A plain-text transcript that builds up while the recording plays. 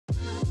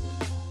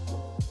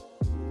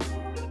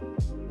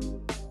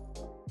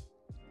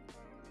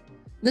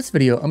In this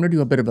video, I'm going to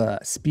do a bit of a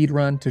speed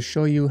run to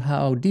show you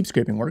how deep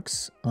scraping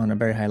works on a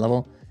very high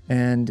level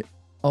and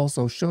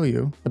also show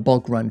you the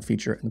bulk run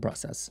feature in the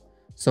process.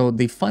 So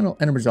the final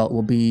end result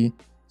will be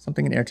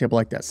something in Airtable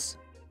like this.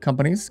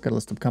 Companies, got a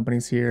list of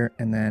companies here,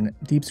 and then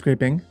deep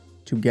scraping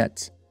to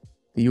get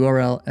the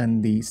URL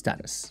and the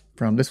status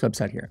from this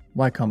website here,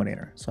 Y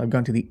Combinator. So I've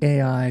gone to the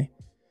AI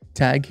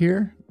tag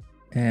here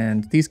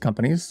and these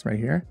companies right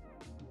here.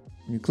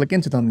 When you click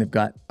into them, they've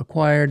got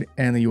acquired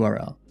and the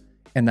URL.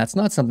 And that's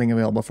not something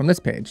available from this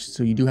page.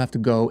 So you do have to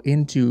go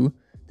into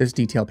this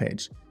detail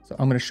page. So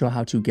I'm going to show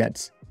how to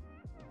get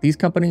these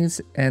companies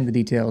and the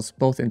details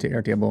both into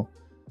Airtable.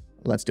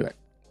 Let's do it.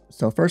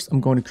 So first I'm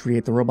going to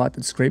create the robot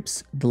that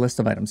scrapes the list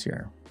of items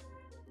here.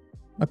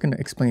 I'm not going to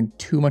explain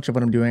too much of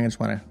what I'm doing. I just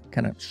want to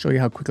kind of show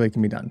you how quickly it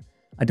can be done.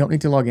 I don't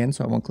need to log in,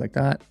 so I won't click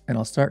that, and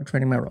I'll start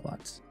training my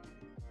robots.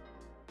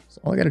 So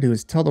all I got to do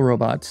is tell the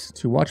robot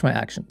to watch my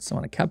actions. So I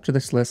want to capture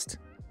this list.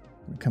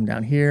 I'm going to come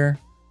down here,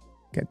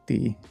 get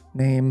the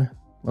name,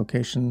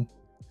 location,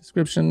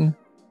 description,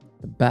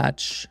 the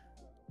batch,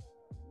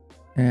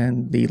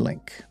 and the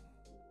link.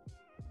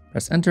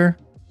 Press enter.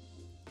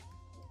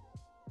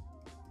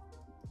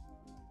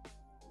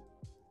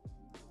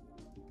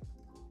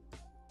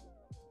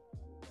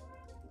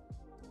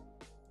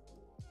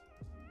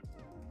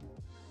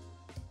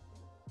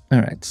 All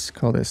right,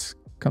 call this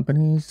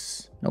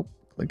companies. Nope,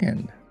 click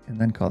in,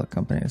 and then call it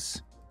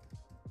companies.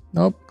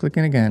 Nope, click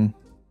in again.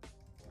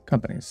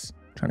 Companies,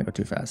 trying to go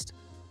too fast.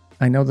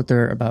 I know that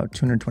there are about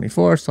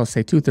 224, so I'll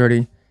say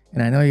 230.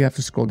 And I know you have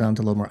to scroll down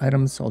to load more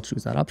items, so I'll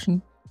choose that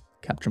option.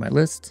 Capture my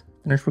list,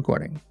 finish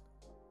recording.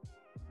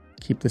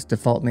 Keep this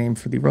default name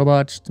for the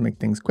robot to make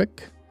things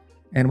quick.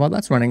 And while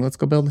that's running, let's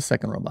go build the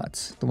second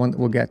robot. The one that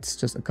will get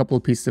just a couple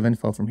of pieces of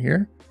info from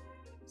here.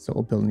 So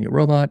we'll build a new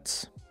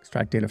robot,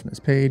 extract data from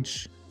this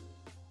page.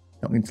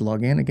 Don't need to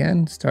log in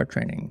again, start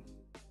training.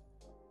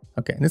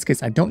 Okay, in this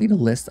case, I don't need a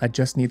list, I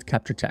just need to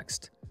capture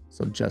text.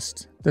 So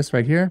just this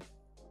right here,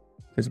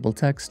 visible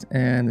text,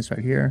 and this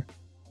right here.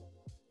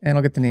 And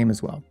I'll get the name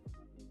as well.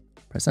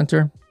 Press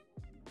enter.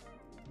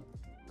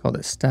 Call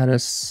this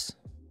status,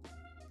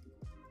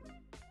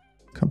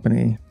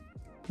 company,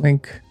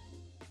 link,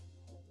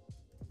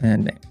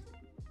 and name.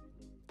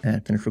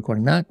 And finish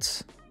recording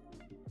that.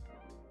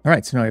 All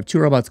right, so now we have two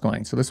robots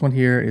going. So this one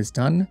here is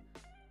done.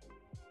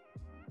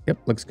 Yep,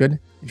 looks good.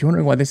 If you're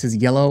wondering why this is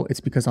yellow, it's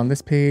because on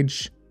this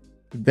page,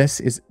 this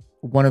is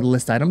one of the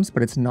list items,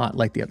 but it's not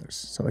like the others.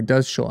 So it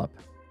does show up.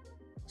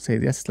 Say,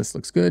 yes, this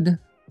looks good.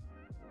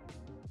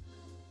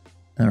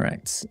 All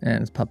right, and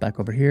let's pop back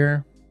over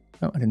here.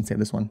 Oh, I didn't save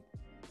this one.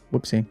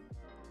 Whoopsie.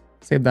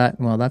 Save that.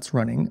 While that's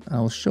running,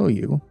 I'll show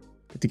you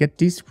that to get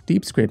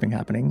deep scraping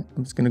happening,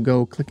 I'm just going to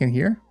go click in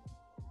here.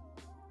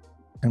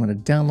 I'm going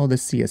to download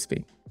this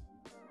CSV.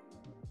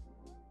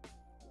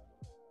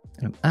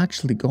 And I'm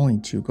actually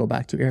going to go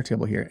back to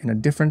Airtable here in a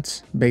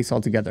different base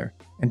altogether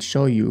and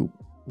show you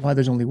why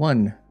there's only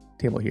one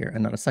table here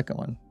and not a second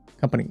one.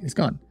 Company is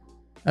gone.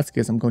 That's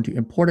because I'm going to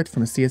import it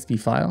from a CSV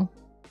file,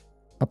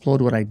 upload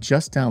what I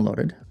just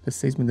downloaded. This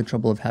saves me the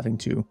trouble of having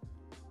to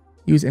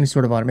use any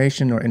sort of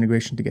automation or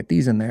integration to get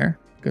these in there,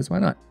 because why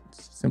not?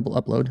 It's a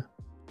simple upload.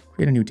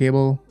 Create a new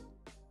table.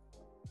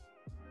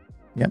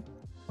 Yep.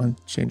 I'll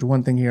change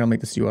one thing here. I'll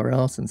make this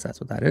URL since that's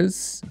what that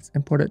is. Let's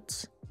import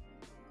it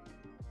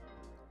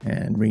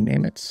and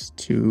rename it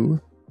to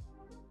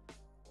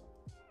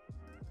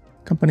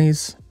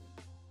companies.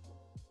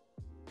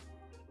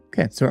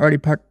 Okay, so we're already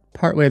part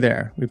way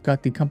there. We've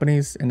got the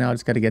companies, and now I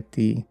just got to get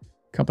the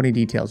company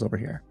details over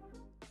here.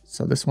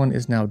 So this one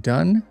is now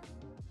done.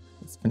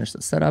 Let's finish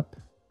the setup.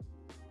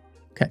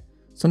 Okay,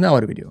 so now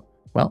what do?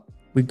 Well,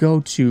 we go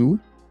to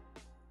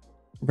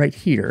right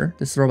here.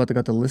 This is the robot that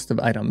got the list of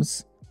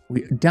items.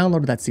 We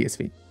downloaded that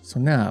CSV. So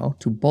now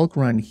to bulk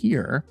run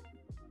here,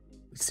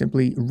 we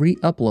simply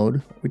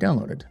re-upload what we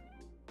downloaded.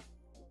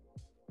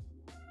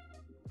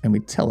 And we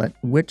tell it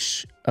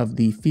which of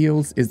the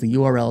fields is the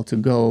URL to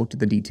go to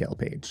the detail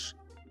page.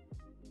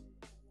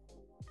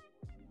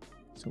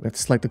 So we have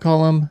to select the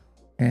column,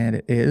 and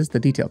it is the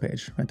detail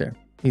page right there.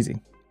 Easy.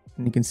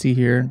 And you can see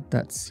here,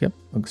 that's, yep,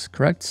 looks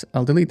correct.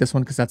 I'll delete this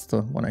one because that's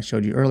the one I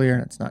showed you earlier.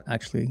 It's not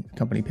actually a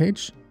company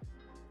page.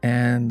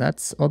 And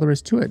that's all there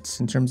is to it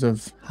in terms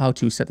of how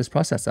to set this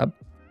process up.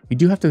 You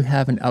do have to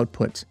have an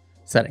output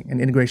setting, an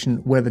integration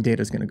where the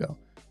data is going to go.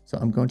 So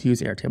I'm going to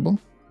use Airtable.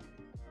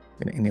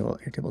 I'm going to enable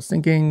Airtable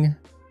syncing.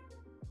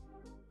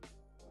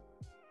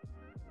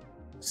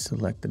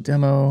 Select the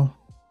demo.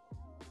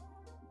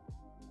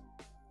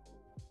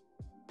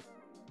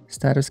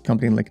 Status,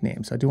 company, link,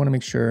 name. So I do want to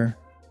make sure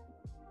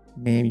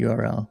name,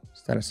 URL,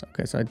 status.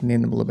 Okay, so I'd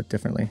name them a little bit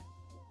differently.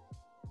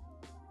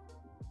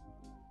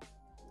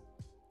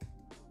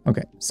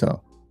 Okay, so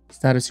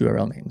status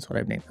URL name is what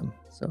I've named them.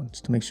 So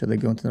just to make sure they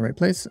go into the right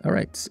place. All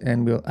right,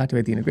 and we'll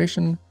activate the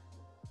integration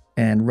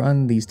and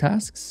run these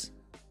tasks.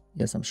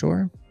 Yes, I'm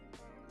sure.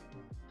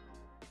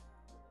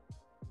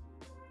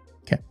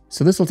 Okay,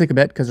 so this will take a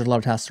bit because there's a lot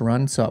of tasks to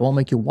run, so I won't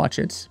make you watch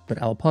it, but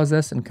I'll pause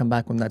this and come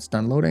back when that's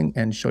done loading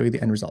and show you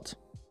the end result.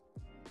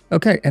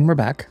 Okay, and we're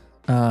back.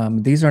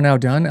 These are now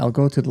done. I'll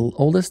go to the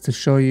oldest to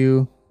show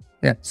you.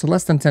 Yeah, so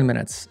less than 10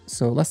 minutes.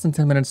 So less than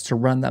 10 minutes to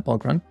run that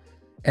bulk run.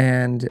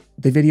 And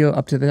the video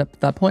up to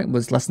that point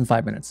was less than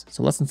 5 minutes.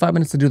 So less than 5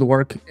 minutes to do the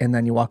work, and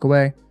then you walk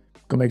away,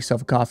 go make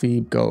yourself a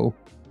coffee, go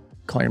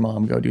call your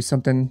mom, go do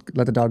something,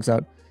 let the dogs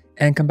out,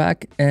 and come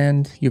back,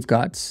 and you've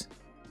got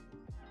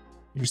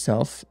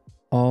yourself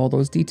all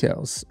those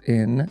details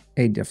in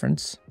a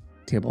different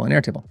table in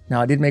Airtable.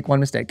 Now, I did make one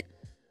mistake.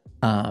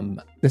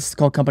 This is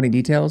called company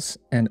details,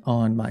 and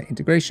on my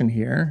integration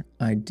here,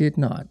 I did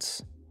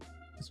not,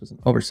 this was an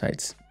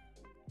oversight.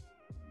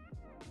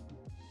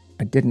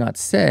 I did not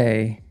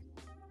say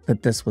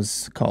that this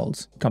was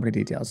called company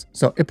details.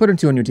 So it put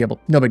into a new table,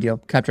 no big deal,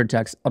 captured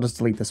text. I'll just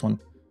delete this one.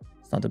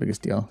 It's not the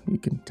biggest deal. You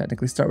can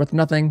technically start with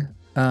nothing,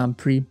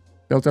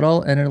 pre-built at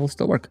all, and it'll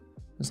still work,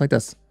 just like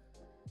this.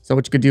 So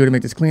what you could do to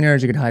make this cleaner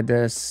is you could hide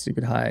this, you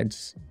could hide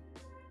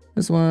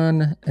this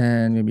one,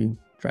 and maybe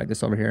drag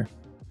this over here.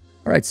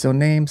 All right, so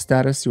name,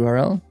 status,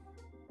 URL,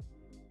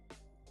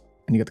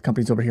 and you got the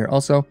companies over here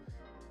also.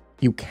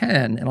 You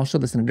can, and I'll show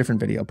this in a different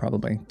video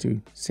probably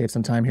to save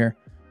some time here,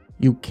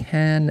 you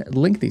can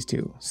link these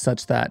two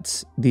such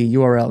that the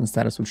URL and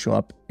status would show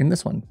up in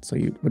this one, so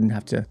you wouldn't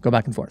have to go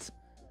back and forth.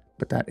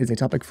 But that is a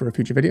topic for a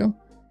future video,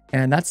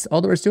 and that's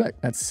all there is to it.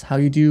 That's how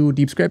you do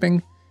deep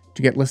scraping,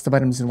 to get list of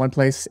items in one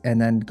place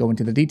and then go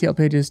into the detail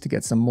pages to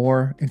get some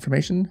more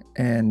information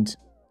and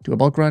do a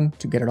bulk run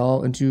to get it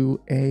all into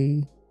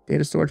a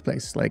data storage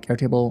place like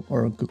Airtable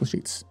or Google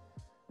Sheets.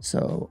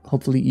 So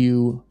hopefully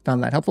you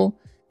found that helpful,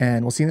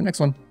 and we'll see you in the next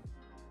one.